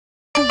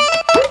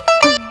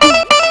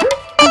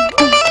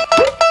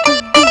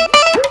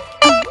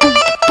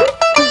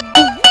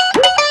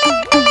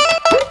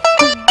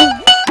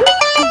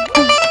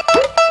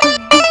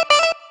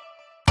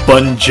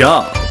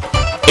Punjab.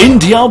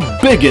 India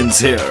begins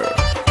here,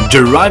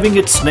 deriving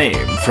its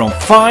name from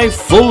 5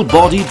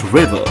 full-bodied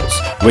rivers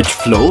which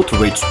flow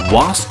through its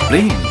vast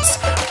plains.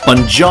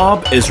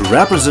 Punjab is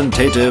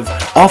representative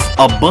of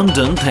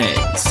abundant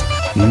things,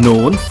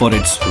 known for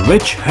its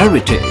rich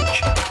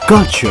heritage,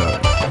 culture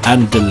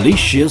and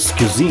delicious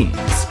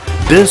cuisines.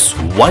 This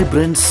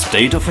vibrant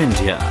state of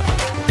India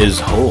is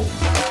home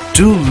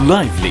to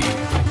lively,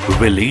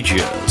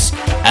 religious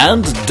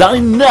and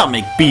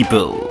dynamic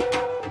people.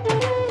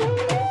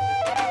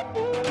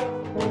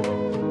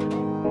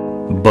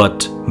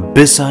 But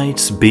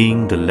besides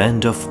being the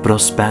land of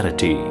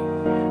prosperity,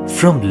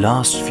 from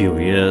last few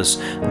years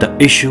the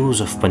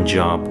issues of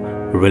Punjab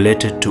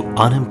related to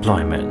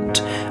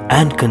unemployment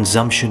and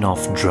consumption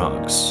of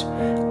drugs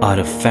are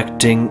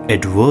affecting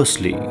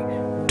adversely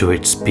to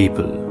its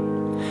people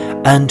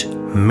and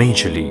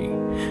majorly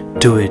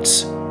to its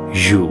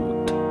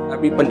youth.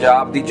 अभी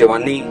पंजाब दी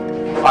जवानी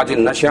आज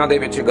नशियां दे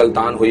विच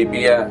गलतान हुई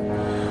पई है।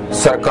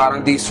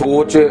 सरकारां दी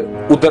सोच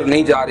उधर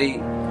नहीं जा रही।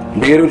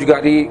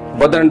 बेरोजगारी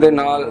बढ़न दे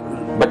नाल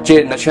बच्चे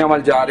नशियां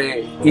वल जा रहे,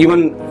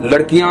 ईवन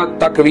लड़कियां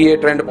तक भी ये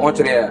ट्रेंड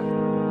पहुंच रहा है।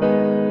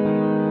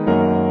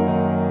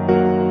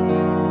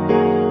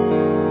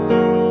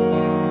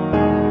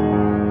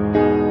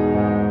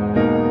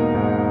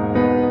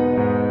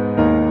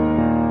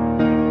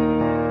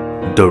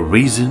 The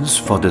reasons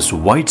for this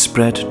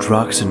widespread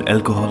drugs and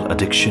alcohol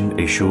addiction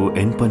issue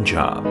in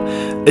Punjab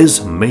is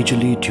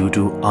majorly due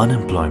to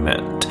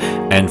unemployment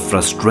and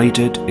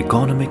frustrated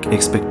economic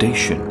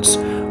expectations,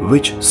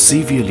 which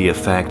severely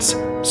affects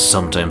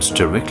sometimes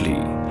directly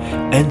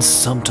and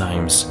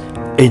sometimes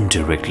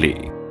indirectly.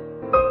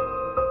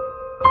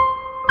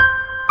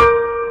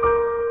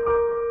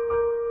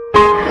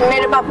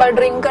 मेरे पापा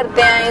drink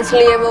करते हैं,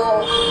 इसलिए वो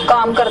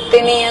काम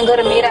करते नहीं हैं,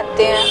 घर में ही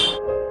रहते हैं।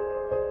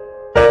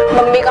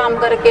 मम्मी काम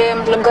करके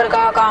मतलब घर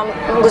का काम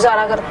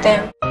गुजारा करते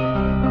हैं।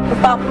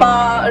 पापा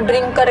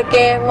ड्रिंक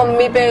करके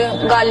मम्मी पे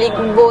गाली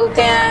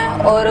बोलते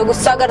हैं और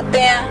गुस्सा करते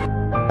हैं।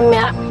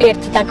 मैं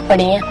 8th तक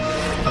पढ़ी है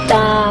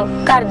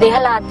ਤਾਂ घर ਦੇ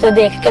हालात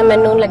देख के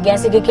ਮੈਨੂੰ ਲੱਗਿਆ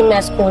ਸੀ कि मैं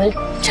स्कूल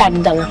ਛੱਡ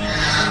ਦਵਾਂ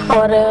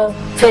और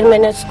फिर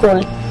मैंने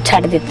स्कूल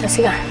ਛੱਡ ਦਿੱਤਾ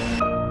ਸੀਗਾ।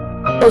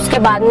 उसके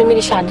बाद में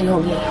मेरी शादी हो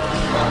गई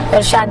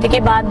और शादी के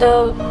बाद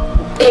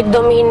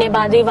 1-2 महीने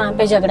बाद ही वहाँ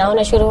पे झगड़ा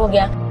होना शुरू हो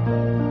गया।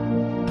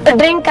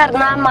 ड्रिंक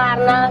करना,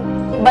 मारना,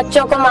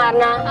 बच्चों को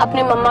मारना,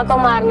 अपनी मम्मा को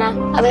मारना,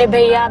 अपने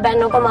भैया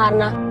बहनों को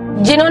मारना।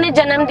 जिन्होंने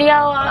जन्म दिया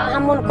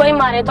हम उनको ही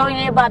मारे तो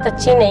ये बात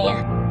अच्छी नहीं है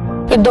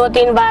कि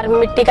 2-3 बार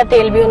मिट्टी का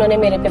तेल भी उन्होंने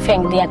मेरे पे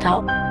फेंक दिया था।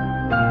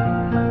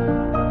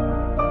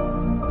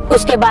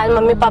 उसके बाद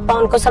मम्मी पापा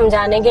उनको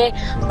समझाने गए,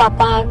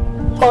 पापा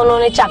को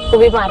उन्होंने चाकू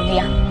भी मार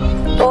दिया।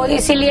 तो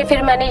इसीलिए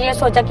फिर मैंने ये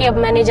सोचा कि अब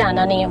मैंने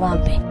जाना नहीं है वहाँ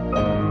पे।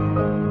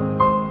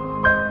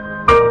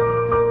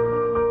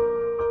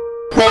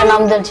 मेरा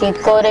नाम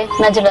दलजीत कौर है,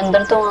 मैं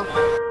जलंधर तो हाँ।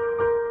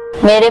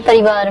 मेरे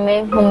परिवार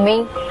में मम्मी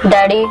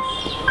डैडी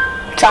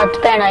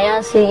 7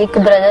 भैन सी, एक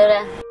ब्रदर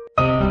है।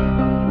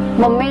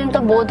 मम्मी ने तो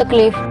बहुत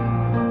तकलीफ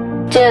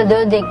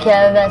झेलदे देखिया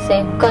है।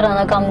 वैसे घर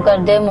का काम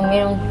करते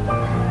मम्मी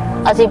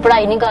असी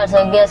पढ़ाई नहीं कर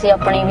सकते, असी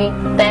अपनी भी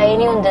पैसे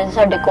नहीं होंदे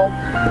साडे को।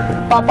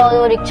 पापा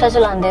उदों रिक्शा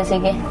चलाते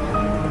सीगे,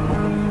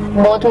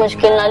 बहुत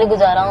मुश्किल नाल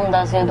गुजारा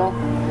हुंदा सी उदों।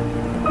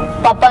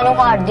 पापा नूं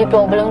हार्ट दी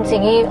प्रॉब्लम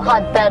सीगी,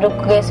 हाथ पैर रुक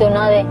गए सी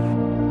उन्हां दे।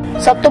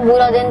 सब तो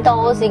बुरा दिन तो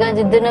वो सीगा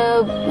जिस दिन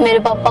मेरे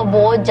पापा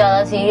बहुत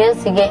ज्यादा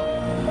सीरियस सीगे।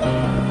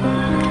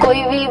 कोई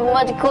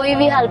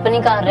भी हेल्प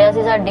नहीं कर रहा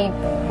सी साडी।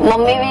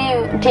 मम्मी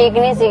भी ठीक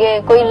नहीं सीगे,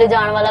 कोई ले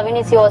जाने वाला भी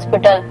नहीं सी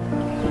हॉस्पिटल।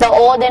 तो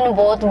वो दिन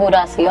बहुत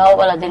बुरा सीगा, वो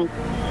वाला दिन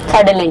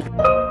साडे लिए।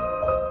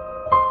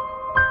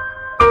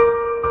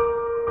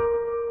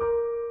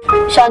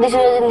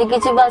 शादीशुदा जिंदगी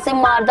च बस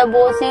मारदा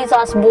बहुत सी,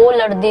 सस बहुत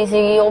लड़दी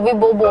सी, वो भी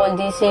बहुत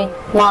बोलदी सी,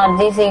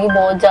 मारदी सी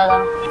बहुत ज्यादा।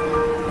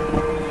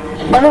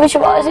 मैंने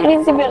विश्वास ही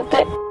नहीं सी मेरे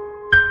ते।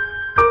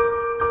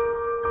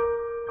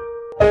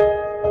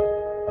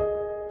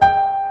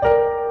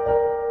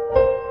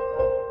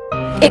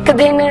 एक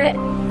दिन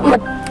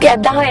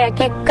ऐदा होया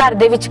कि घर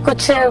दे विच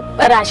कुछ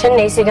राशन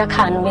नहीं सीगा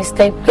खाण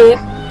वास्ते कि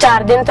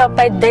 4 दिन तो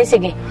आपां इदां ही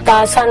सीगे।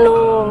 तां सानू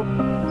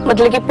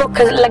मतलब कि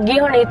भुख लगी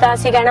होनी तां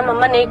असीं कहना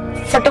मम्मा नहीं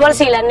फुटबॉल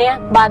सी लैने आ,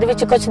 बाद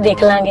विच कुछ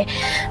देख लांगे।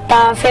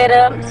 तां फिर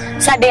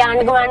साडे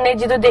आंढ गुआंढ ने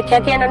जदों देखिया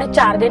कि इन्हां ने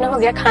 4 दिन हो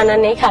गया खाना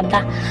नहीं खादा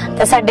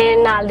तां साडे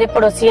नाल दे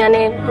पड़ोसियां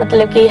ने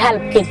मतलब कि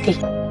हेल्प कीती।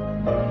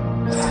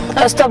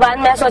 उस तो बाद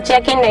मैं सोचा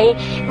कि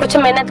नहीं कुछ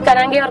मेहनत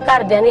करांगे और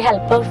घरदियां दी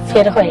हेल्प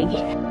फिर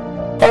होएगी।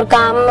 और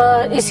काम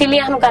इसीलिए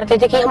हम करते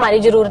थे कि हमारी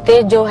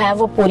जरूरतें जो है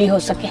वो पूरी हो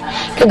सके,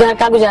 कि घर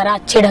का गुजारा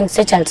अच्छे ढंग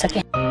से चल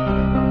सके।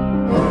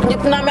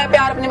 जितना मैं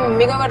प्यार अपनी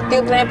मम्मी को करती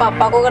हूँ उतना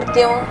पापा को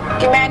करती हूँ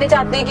कि मैं नहीं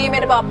चाहती कि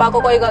मेरे पापा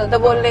को कोई गलत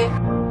बोले।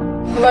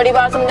 बड़ी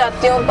बार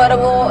समझाती हूँ पर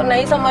वो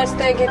नहीं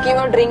समझते क्योंकि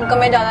वो ड्रिंक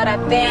में ज्यादा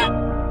रहते हैं,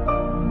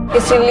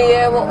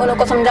 इसीलिए वो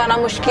उनको समझाना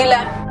मुश्किल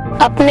है।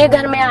 अपने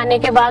घर में आने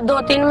के बाद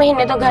 2-3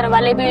 महीने तो घर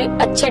वाले भी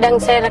अच्छे ढंग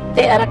से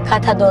रखा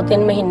था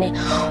 2-3 महीने।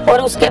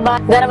 और उसके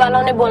बाद घर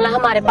वालों ने बोला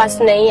हमारे पास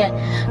नहीं है,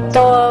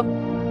 तो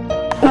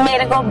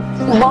मेरे को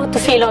बहुत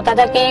फील होता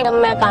था कि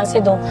मैं कहाँ से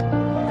दूं।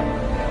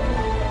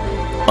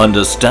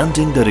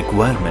 Understanding the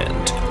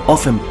requirement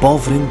of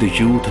empowering the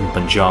youth in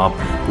Punjab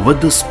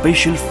with the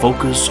special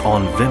focus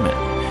on women,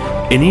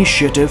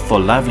 Initiative for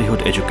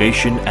Livelihood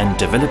Education and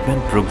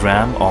Development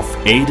Programme of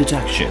Aide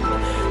Action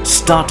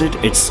started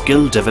its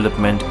skill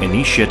development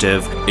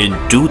initiative in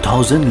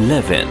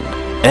 2011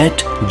 at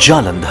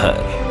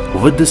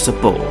Jalandhar with the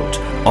support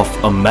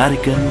of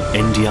American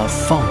India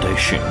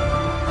Foundation.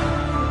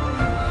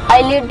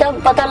 iLEAD ਦਾ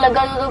ਪਤਾ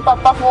ਲੱਗਾ ਜਦੋਂ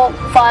ਪਾਪਾ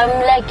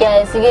farm ਲੈ ਕੇ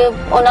ਆਏ ਸੀਗੇ,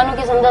 ਉਹਨਾਂ ਨੂੰ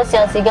ਕਿਸਮ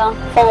ਦੱਸਿਆ ਸੀਗਾ,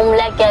 ਫਾਰਮ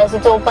ਲੈ ਕੇ ਆਏ ਸੀ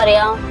ਤੇ ਉਹ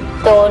ਭਰਿਆ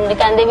ਤੇ ਉਹ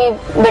ਕਹਿੰਦੇ ਵੀ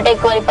ਬੇਟਾ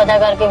ਇੱਕ ਵਾਰੀ ਪਤਾ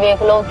ਕਰਕੇ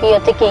ਵੇਖ ਲਓ ਕਿ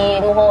ਉੱਥੇ ਕੀ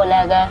ਮਾਹੌਲ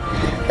ਹੈਗਾ।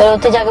 ਫਿਰ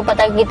ਉੱਥੇ ਜਾ ਕੇ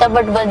ਪਤਾ ਕੀਤਾ,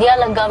 ਬਟ ਵਧੀਆ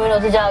ਲੱਗਾ ਮੈਨੂੰ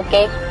ਉੱਥੇ ਜਾ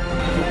ਕੇ।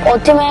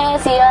 ਉੱਥੇ ਮੈਂ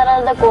CRR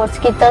ਦਾ ਕੋਰਸ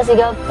ਕੀਤਾ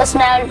ਸੀਗਾ।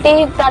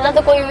 ਪਰਸਨੈਲਿਟੀ ਪਹਿਲਾਂ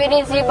ਤਾਂ ਕੋਈ ਵੀ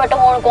ਨਹੀਂ ਸੀ, ਬਟ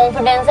ਹੁਣ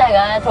ਕੌਨਫੀਡੈਂਸ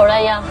ਹੈਗਾ ਹੈ ਥੋੜਾ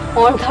ਜਿਹਾ,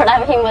 ਹੁਣ ਥੋੜਾ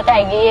ਵੀ ਹਿੰਮਤ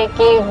ਹੈਗੀ ਹੈ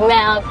कि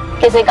मैं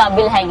किसी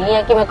काबिल हैगी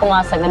है कि मैं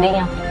कमा सकती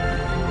हूँ।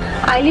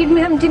 iLEAD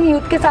में हम जिन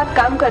यूथ के साथ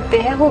काम करते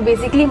हैं वो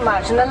basically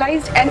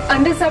marginalised and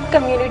underserved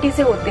community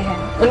से होते हैं।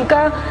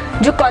 उनका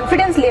जो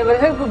कॉन्फिडेंस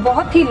लेवल है वो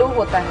बहुत ही लो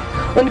होता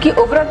है। उनकी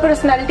ओवरऑल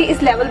पर्सनालिटी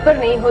इस लेवल पर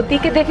नहीं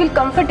होती कि they feel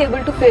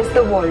comfortable to face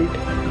the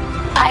world.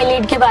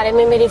 iLEAD के बारे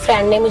में मेरी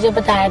फ्रेंड ने मुझे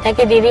बताया था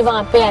कि दीदी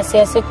वहाँ पे ऐसे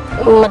ऐसे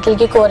मतलब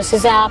कि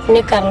कोर्सेज है,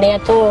 आपने करने हैं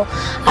तो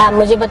आप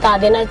मुझे बता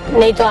देना,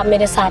 नहीं तो आप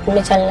मेरे साथ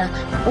में चलना।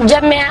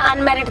 जब मैं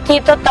अनमैरिड थी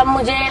तो तब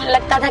मुझे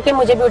लगता था कि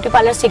मुझे ब्यूटी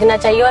पार्लर सीखना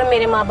चाहिए और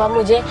मेरे माँ बाप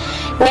मुझे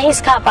नहीं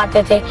सिखा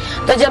पाते थे।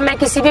 तो जब मैं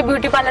किसी भी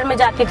ब्यूटी पार्लर में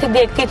जाती थी,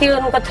 देखती थी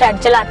उनको थ्रेड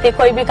चलाते,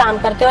 कोई भी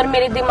काम करते और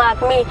मेरे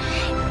दिमाग में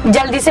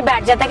जल्दी से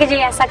बैठ जाता कि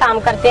ये ऐसा काम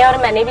करते हैं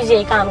और मैंने भी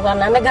यही काम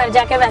करना। मैं घर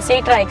जाके वैसे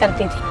ही ट्राई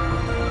करती थी।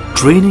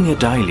 Training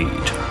at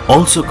iLEAD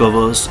also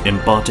covers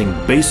imparting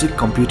basic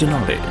computer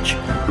knowledge,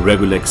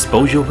 regular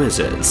exposure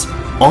visits,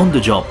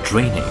 on-the-job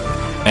training,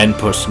 and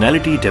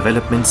personality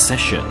development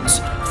sessions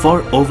for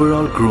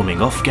overall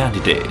grooming of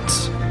candidates.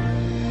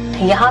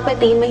 यहाँ पे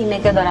 3 महीने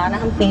के दौरान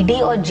हम PD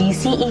और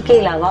GCE के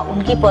अलावा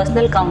उनकी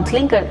पर्सनल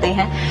काउंसलिंग करते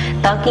हैं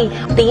ताकि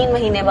 3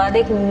 महीने बाद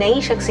एक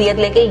नई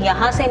शख्सियत लेके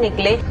यहाँ से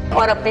निकले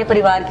और अपने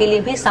परिवार के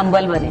लिए भी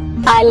संबल बने।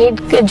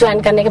 iLEAD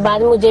ज्वाइन करने के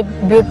बाद मुझे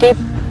ब्यूटी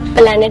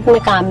प्लेनेट में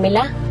काम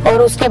मिला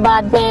और उसके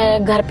बाद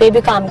मैं घर पे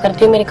भी काम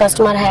करती हूँ। मेरे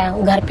कस्टमर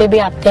है, घर पे भी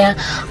आते हैं।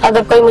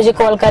 अगर कोई मुझे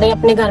कॉल करे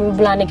अपने घर में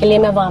बुलाने के लिए,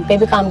 मैं वहाँ पे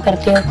भी काम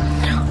करती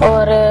हूँ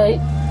और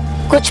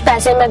कुछ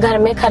पैसे मैं घर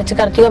में खर्च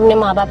करती हूँ, अपने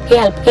माँ बाप की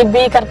हेल्प की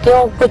भी करती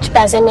हूँ। कुछ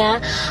पैसे मैं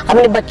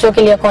अपने बच्चों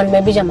के लिए अकाउंट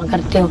में भी जमा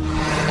करती हूँ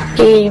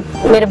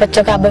कि मेरे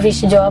बच्चों का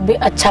भविष्य जो भी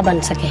अच्छा बन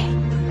सके।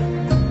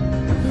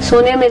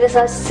 सोनिया मेरे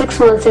साथ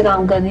 6 मंथ से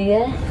काम कर रही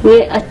है,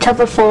 ये अच्छा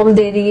परफॉर्म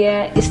दे रही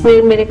है,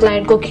 इसने मेरे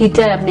क्लाइंट को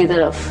खींचा है अपनी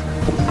तरफ,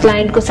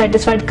 क्लाइंट को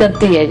सेटिस्फाइड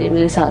करती है ये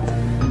मेरे साथ।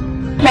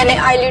 मैंने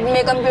iLEAD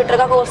में कंप्यूटर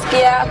का कोर्स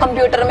किया,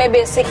 कंप्यूटर में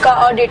बेसिक का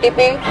और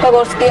DTP का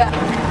कोर्स किया।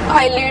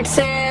 iLEAD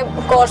से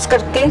कोर्स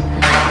करके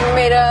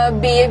मेरा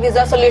BA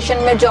वीजा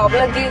सॉल्यूशन में जॉब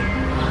लगी।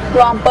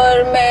 वहाँ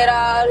पर मेरा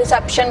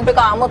रिसेप्शन पे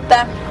काम होता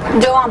है।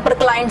 जो वहाँ पर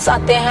क्लाइंट्स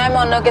आते हैं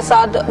मैं उन लोगों के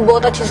साथ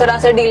बहुत अच्छी तरह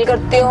से डील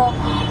करती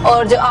हूँ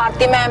और जो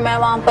आरती मैम है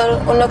वहाँ पर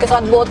उन लोगों के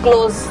साथ बहुत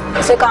क्लोज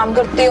से काम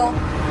करती हूँ।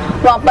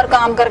 वहाँ पर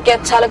काम करके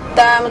अच्छा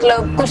लगता है, मतलब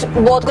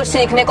बहुत कुछ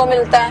सीखने को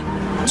मिलता है।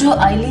 जो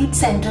iLEAD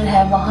सेंटर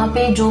है वहाँ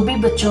पे जो भी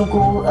बच्चों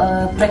को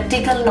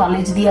प्रैक्टिकल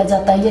नॉलेज दिया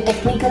जाता है या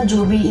टेक्निकल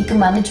जो भी एक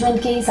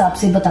मैनेजमेंट के हिसाब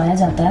से बताया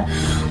जाता है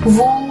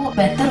वो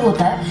बेहतर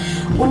होता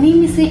है। उन्हीं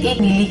में से एक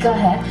नीलिका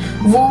है,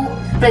 वो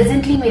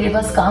प्रेजेंटली मेरे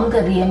पास काम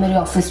कर रही है मेरे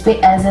ऑफिस पे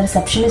एज अ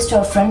रिसेप्शनिस्ट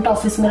और फ्रंट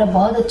ऑफिस मेरा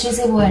बहुत अच्छे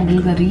से वो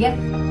हैंडल कर रही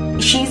है।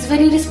 She is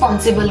very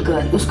responsible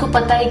girl, उसको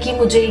पता है कि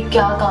मुझे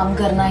क्या काम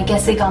करना है,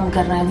 कैसे काम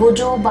करना है। वो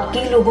जो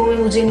बाकी लोगों में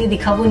मुझे नहीं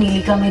दिखा वो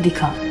नीलिका में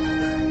दिखा।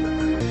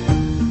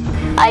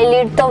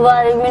 iLEAD ਤੋਂ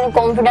ਬਾਅਦ ਮੈਨੂੰ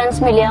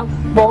ਕੌਨਫੀਡੈਂਸ ਮਿਲਿਆ,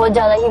 ਬਹੁਤ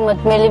ਜ਼ਿਆਦਾ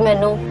ਹਿੰਮਤ ਮਿਲੀ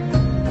ਮੈਨੂੰ।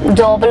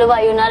 जॉब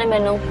लवाई उन्होंने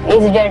मैनू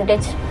एजेंट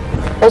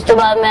च। उस तो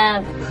बाद मैं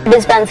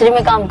डिस्पेंसरी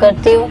में काम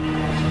करती हूँ,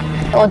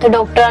 उत्थे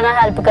डॉक्टर ने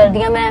हेल्प कर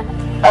दी। मैं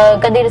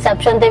कभी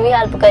रिसेप्शन ते भी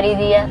हेल्प करी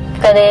दी है,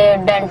 कदे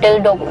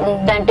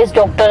डेंटिस्ट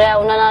डॉक्टर है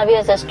उन्होंने भी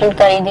असिस्टेंट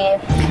करी दी है।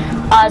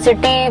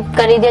 RCT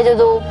करी दी है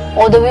जो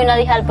उदो भी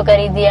उन्होंने हेल्प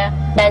करी दी है।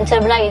 डेंचर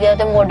बनाई दी है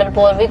तो मॉडल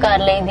पोर भी कर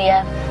ली दी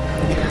है।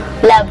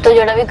 लैब तो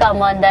जोड़ा भी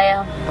काम आता है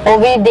वो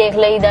भी देख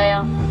लीदा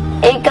है।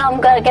 एक काम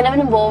करके ना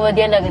मैंने बहुत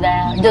वधिया लगता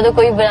है, जो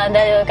कोई बुलाता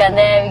है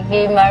कहते हैं कि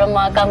मैडम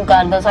आ काम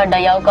कर दो साडा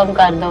या काम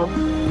कर दो,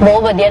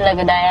 बहुत वधिया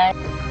लगता है।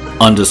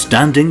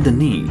 Understanding the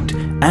need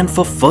and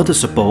for further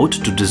support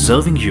to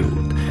deserving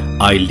youth,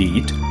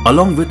 iLEAD,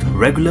 along with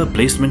regular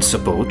placement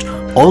support,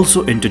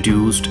 also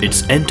introduced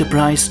its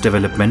enterprise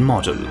development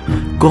model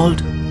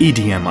called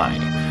EDMI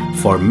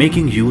for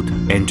making youth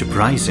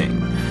enterprising,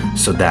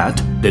 so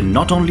that they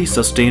not only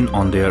sustain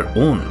on their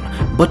own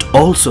but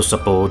also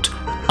support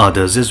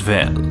others as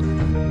well.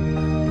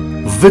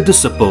 With the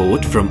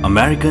support from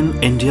American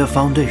India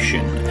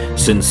Foundation,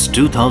 since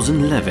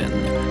 2011,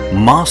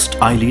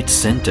 MAST-iLEAD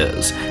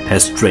Centers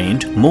has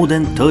trained more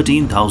than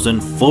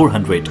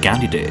 13,400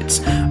 candidates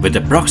with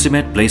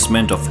approximate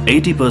placement of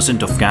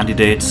 80% of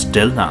candidates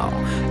till now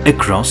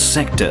across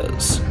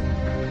sectors.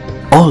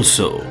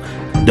 Also,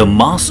 The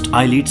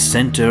MAST-iLEAD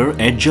Center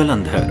at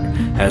Jalandhar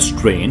has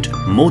trained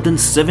more than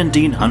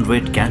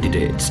 1,700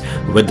 candidates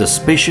with the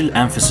special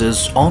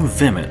emphasis on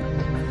women,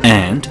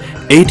 and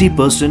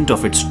 80%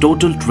 of its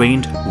total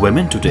trained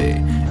women today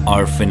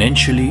are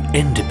financially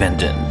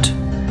independent.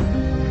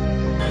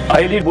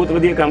 iLEAD बहुत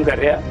ਵਧੀਆ ਕੰਮ ਕਰ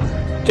ਰਿਹਾ,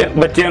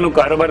 ਬੱਚਿਆਂ ਨੂੰ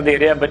ਕਾਰੋਬਾਰ ਦੇ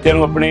ਰਿਹਾ, ਬੱਚਿਆਂ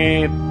ਨੂੰ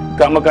ਆਪਣੇ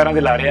ਕੰਮਕਾਰਾਂ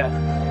ਤੇ ਲਾ ਰਿਹਾ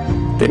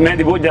ਤੇ ਮੈਂ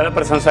ਦੀ ਬਹੁਤ ਜ਼ਿਆਦਾ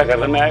ਪ੍ਰਸ਼ੰਸਾ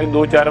ਕਰਦਾ। ਮੈਂ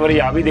 2-4 ਵਾਰੀ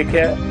ਆ ਵੀ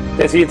ਦੇਖਿਆ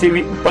ਤੇ ਅਸੀਂ ਇੱਥੇ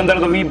ਵੀ 15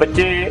 ਤੋਂ 20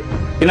 ਬੱਚੇ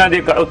ਇਹਨਾਂ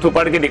ਦੇ ਉੱਥੋਂ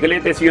ਪੜ੍ਹ ਕੇ ਨਿਕਲੇ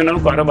ਤੇ ਅਸੀਂ ਉਹਨਾਂ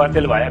ਨੂੰ ਕਾਰੋਬਾਰ ਤੇ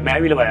ਲਵਾਇਆ, ਮੈਂ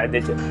ਵੀ ਲਵਾਇਆ ਇਹਦੇ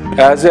 'ਚ।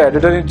 As a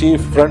editor in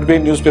chief front page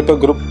newspaper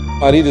group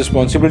हमारी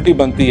रिस्पॉन्सिबिलिटी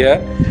बनती है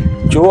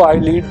जो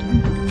iLEAD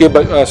के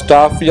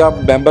स्टाफ या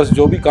मेंबर्स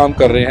जो भी काम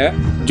कर रहे हैं,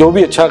 जो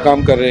भी अच्छा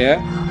काम कर रहे हैं,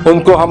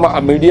 उनको हम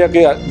मीडिया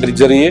के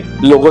जरिए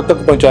लोगों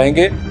तक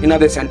पहुंचाएंगे। ਇਹਨਾਂ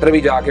ਦੇ ਸੈਂਟਰ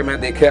ਵੀ ਜਾ ਕੇ ਮੈਂ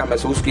ਦੇਖਿਆ,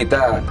 ਮਹਿਸੂਸ ਕੀਤਾ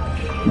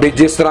ਵੀ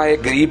ਜਿਸ ਤਰ੍ਹਾਂ ਇਹ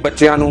ਗਰੀਬ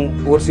ਬੱਚਿਆਂ ਨੂੰ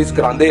ਕੋਰਸਿਸ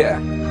ਕਰਾਉਂਦੇ ਆ,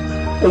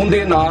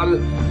 ਉਹਦੇ ਨਾਲ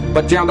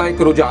ਬੱਚਿਆਂ ਦਾ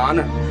ਇੱਕ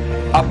ਰੁਝਾਨ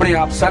ਆਪਣੇ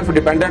ਆਪ ਸੈਲਫ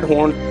ਡਿਪੈਂਡੈਂਟ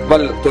ਹੋਣ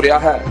ਵੱਲ ਤੁਰਿਆ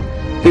ਹੈ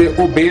ਤੇ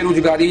ਉਹ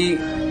ਬੇਰੁਜ਼ਗਾਰੀ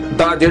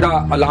ਦਾ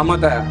ਜਿਹੜਾ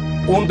ਅਲਾਮਤ ਹੈ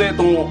ਉਹਦੇ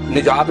ਤੋਂ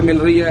ਨਿਜਾਤ ਮਿਲ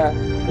ਰਹੀ ਹੈ,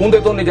 ਉਹਦੇ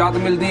ਤੋਂ ਨਿਜਾਤ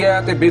ਮਿਲਦੀ ਹੈ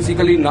ਤੇ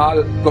ਬੇਸਿਕਲੀ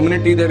ਨਾਲ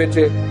ਕਮਿਊਨਿਟੀ ਦੇ ਵਿੱਚ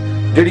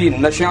ਜਿਹੜੀ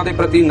ਨਸ਼ਿਆਂ ਦੇ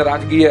ਪ੍ਰਤੀ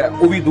ਨਾਰਾਜ਼ਗੀ ਹੈ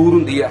ਉਹ ਵੀ ਦੂਰ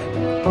ਹੁੰਦੀ ਹੈ।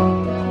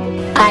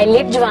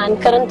 iLEAD ਜੁਆਇਨ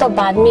ਕਰਨ ਤੋਂ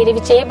ਬਾਅਦ ਮੇਰੇ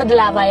ਵਿੱਚ ਇਹ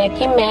ਬਦਲਾਅ ਆਇਆ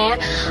ਕਿ ਮੈਂ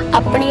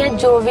ਆਪਣੀਆਂ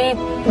ਜੋ ਵੀ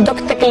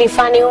ਦੁੱਖ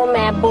ਤਕਲੀਫਾਂ ਨੇ ਉਹ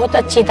ਮੈਂ ਬਹੁਤ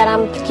ਅੱਛੀ ਤਰ੍ਹਾਂ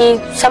ਕੀ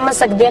ਸਮਝ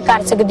ਸਕਦੀ ਹਾਂ,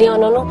 ਕਰ ਸਕਦੀ ਹਾਂ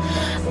ਉਹਨਾਂ ਨੂੰ,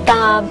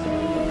 ਤਾਂ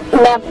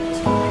ਮੈਂ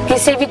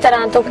ਕਿਸੇ ਵੀ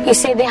ਤਰ੍ਹਾਂ ਤੋਂ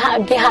ਕਿਸੇ ਦੇ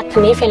ਅੱਗੇ ਹੱਥ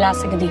ਨਹੀਂ ਫੈਲਾ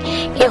ਸਕਦੀ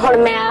ਕਿ ਹੁਣ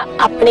ਮੈਂ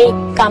ਆਪਣੇ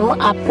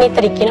ਕੰਮ ਆਪਣੇ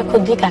ਤਰੀਕੇ ਨਾਲ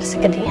ਖੁਦ ਹੀ ਕਰ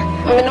ਸਕਦੀ ਹਾਂ।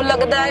 ਮੈਨੂੰ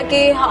ਲੱਗਦਾ ਹੈ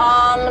ਕਿ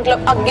ਹਾਂ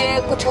ਮਤਲਬ ਅੱਗੇ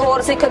ਕੁਝ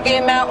ਹੋਰ ਸਿੱਖ ਕੇ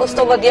ਮੈਂ ਉਸ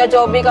ਤੋਂ ਵਧੀਆ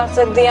ਜੌਬ ਵੀ ਕਰ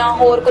ਸਕਦੀ ਹਾਂ,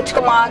 ਹੋਰ ਕੁਝ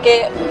ਕਮਾ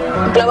ਕੇ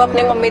ਮਤਲਬ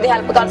ਆਪਣੀ ਮੰਮੀ ਦੀ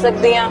ਹੈਲਪ ਕਰ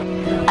ਸਕਦੀ ਹਾਂ।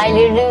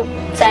 iLEAD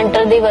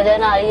ਸੈਂਟਰ ਦੀ ਵਜ੍ਹਾ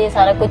ਨਾਲ ਇਹ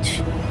ਸਾਰਾ ਕੁਝ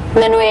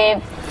ਮੈਨੂੰ ਇਹ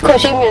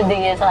ਖੁਸ਼ੀ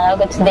ਮਿਲਦੀ ਹੈ, ਸਾਰਾ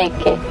ਕੁਝ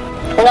ਦੇਖ ਕੇ।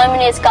 ਉਹਨਾਂ ਨੇ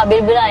ਮੈਨੂੰ ਇਸ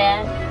ਕਾਬਿਲ ਬਣਾਇਆ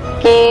ਹੈ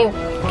ਕਿ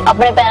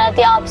ਆਪਣੇ ਪੈਰਾਂ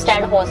ਤੇ ਆਪ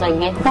ਸਟੈਂਡ ਹੋ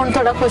ਸਕੀਏ। ਹੁਣ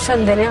ਥੋੜਾ ਖੁਸ਼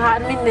ਹੁੰਦੇ ਨੇ, ਹਰ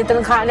ਮਹੀਨੇ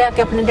ਤਨਖਾਹ ਲਿਆ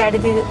ਕੇ ਆਪਣੇ ਡੈਡੀ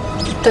ਦੀ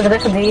ਇੱਜ਼ਤ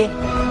ਰੱਖਦੀ ਹੈ।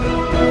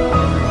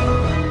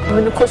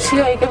 ਮੈਨੂੰ ਖੁਸ਼ੀ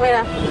ਹੋਈ ਕਿ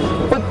ਮੇਰਾ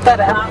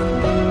ਪੁੱਤਰ ਹੈ।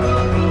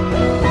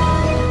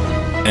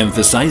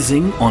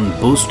 Emphasizing on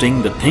boosting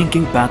the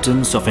thinking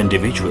patterns of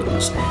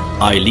individuals,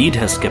 iLEAD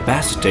has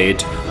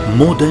capacitated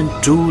more than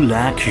 2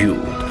 lakh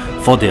youth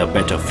for their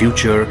better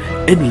future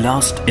in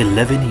last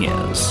 11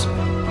 years.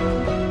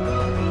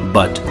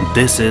 But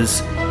this is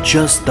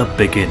just the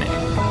beginning,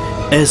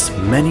 as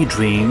many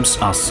dreams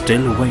are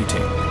still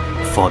waiting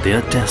for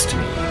their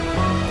destiny.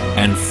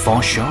 And for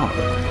sure,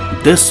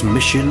 this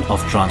mission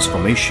of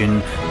transformation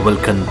will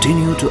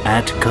continue to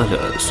add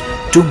colors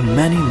to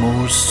many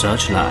more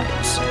such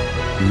lives,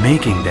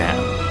 making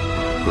them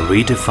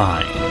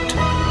redefined.